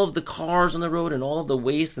 all of the cars on the road and all of the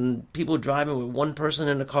waste and people driving with one person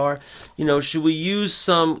in a car? Should we use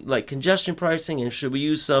some like congestion pricing, and should we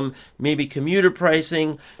use some maybe commuter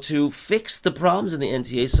pricing to fix the problems in the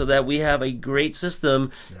MTA so that we have a great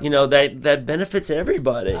system, that benefits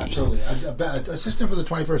everybody? Absolutely, a system for the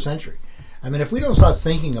 21st century. I mean, if we don't start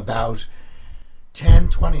thinking about 10,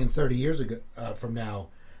 20, and 30 years ago from now,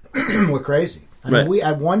 we're crazy. I mean, we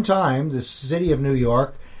at one time, the city of New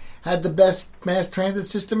York had the best mass transit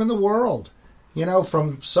system in the world.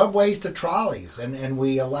 From subways to trolleys, and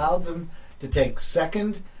we allowed them to take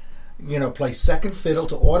play second fiddle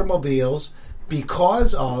to automobiles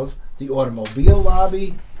because of the automobile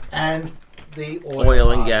lobby and the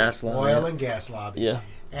oil and gas lobby. Yeah.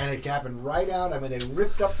 And it happened right out. I mean, they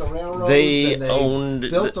ripped up the railroads and they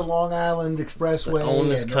built the Long Island Expressway. They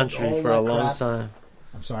owned this country for a long time.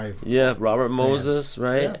 I'm sorry. Yeah, Robert Moses,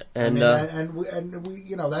 right? Yeah. And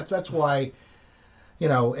that's why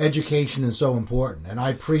education is so important. And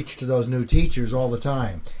I preach to those new teachers all the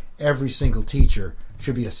time. Every single teacher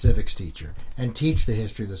should be a civics teacher and teach the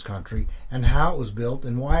history of this country and how it was built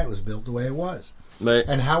and why it was built the way it was, right?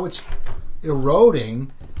 And how it's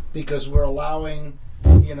eroding because we're allowing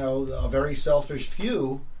a very selfish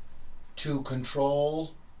few to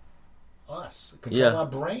control us, control our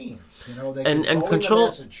brains. Control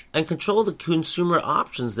the consumer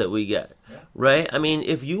options that we get. Yeah. Right? I mean,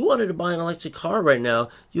 if you wanted to buy an electric car right now,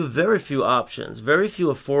 you have very few options, very few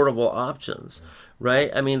affordable options. Yeah. Right?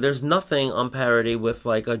 I mean, there's nothing on parity with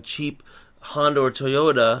like a cheap Honda or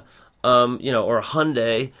Toyota, or a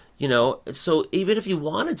Hyundai. So even if you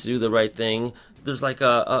wanted to do the right thing, there's like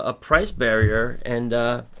a price barrier, and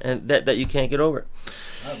that you can't get over.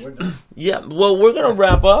 Yeah, well, we're going to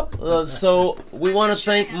wrap up. So we want to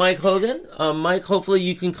thank Mike Hogan. Mike, hopefully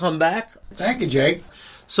you can come back. Thank you, Jake.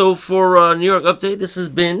 So for New York Update, this has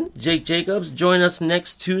been Jake Jacobs. Join us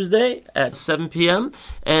next Tuesday at 7 p.m.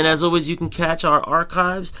 And as always, you can catch our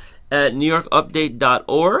archives at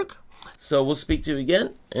newyorkupdate.org. So we'll speak to you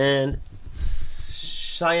again, and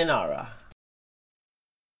sayonara.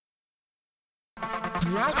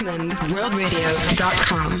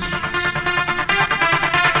 RocklandWorldRadio.com